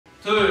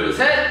둘,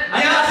 셋!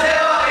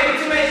 안녕하세요,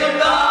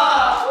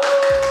 에이티투메이저입니다.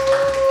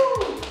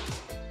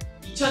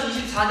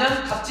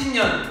 2024년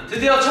갑진년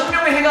드디어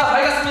청룡의 해가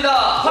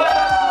밝았습니다.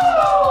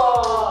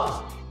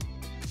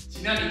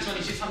 지난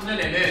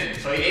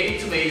 2023년에는 저희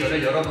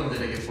에이티투메이저를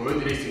여러분들에게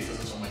보여드릴 수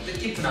있어서 정말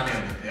뜻깊은 한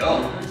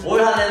해였는데요.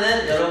 올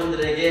한해는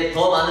여러분들에게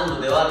더 많은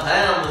무대와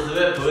다양한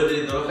모습을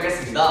보여드리도록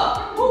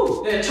하겠습니다.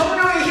 네,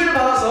 청룡의 힘을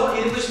받아서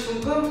이루고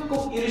싶은 꿈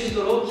꼭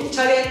이루시도록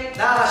힘차게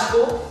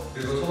나아가시고,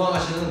 그리고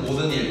소망하시는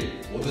모든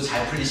일 모두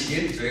잘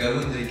풀리시길 저희가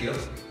응원드릴게요.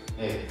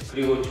 네,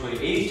 그리고 저희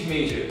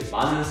에이티투메이저의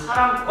많은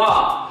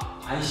사랑과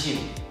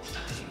관심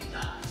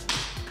부탁드립니다.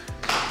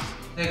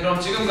 네, 그럼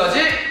지금까지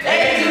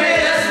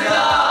에이티투메이저